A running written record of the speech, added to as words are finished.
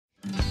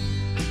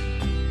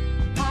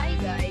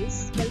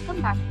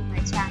welcome back to my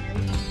channel.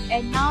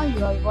 And now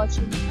you are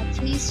watching a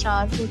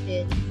 3-star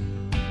hotel.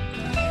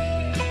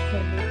 The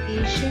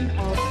location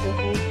of the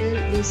hotel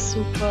is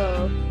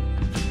superb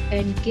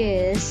and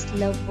guests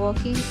love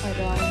walking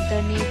around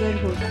the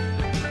neighborhood.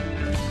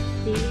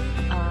 There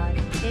are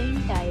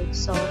 10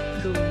 types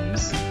of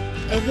rooms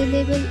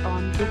available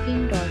on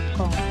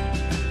booking.com.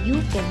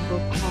 You can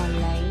book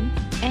online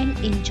and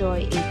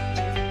enjoy it.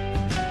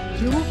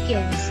 You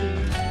can see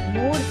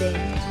more than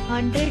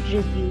 100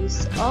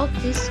 reviews of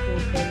this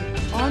hotel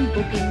on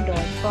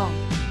booking.com.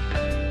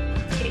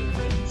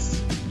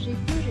 Its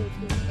review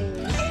rating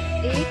is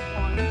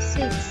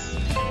 8.6,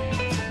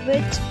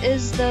 which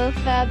is the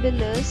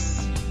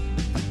fabulous.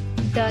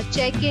 The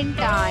check-in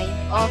time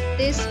of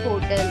this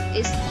hotel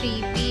is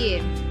 3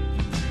 p.m.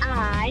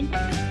 and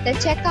the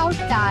checkout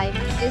time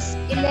is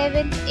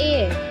 11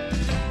 a.m.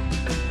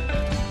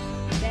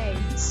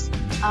 Pets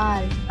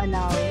are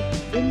allowed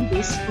in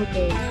this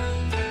hotel.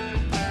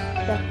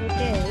 The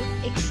hotel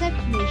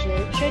accepts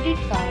major credit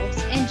cards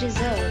and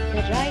reserves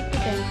the right to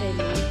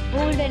temporarily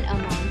hold an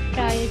amount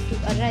prior to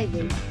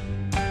arrival.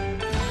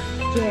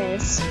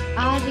 Guests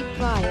are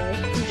required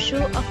to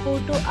show a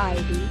photo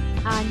ID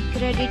and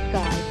credit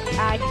card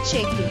at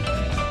check-in.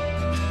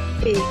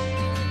 If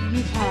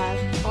you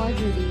have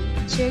already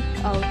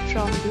checked out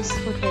from this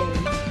hotel,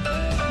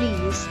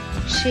 please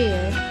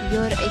share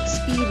your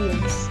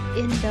experience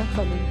in the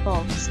comment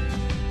box.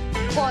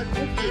 For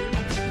booking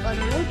or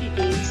more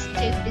details,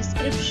 check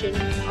description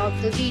of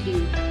the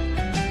video.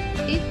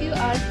 If you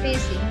are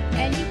facing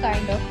any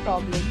kind of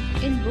problem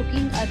in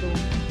booking a room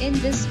in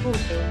this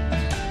hotel,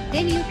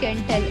 then you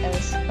can tell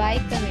us by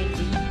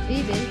commenting.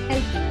 We will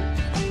help you.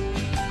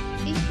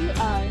 If you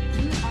are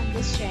new on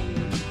this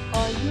channel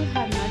or you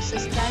have not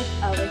subscribed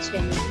our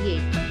channel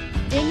yet,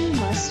 then you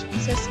must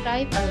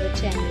subscribe our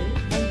channel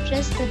and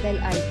press the bell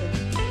icon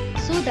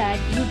so that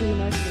you do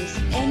not miss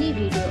any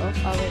video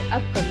of our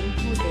upcoming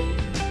hotel.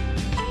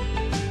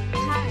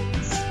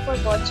 Thanks for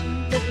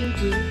watching the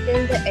video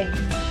till the end.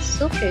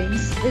 So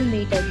friends, we'll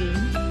meet again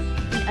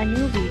in a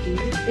new video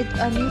with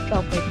a new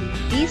property.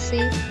 Be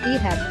safe, be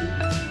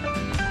happy.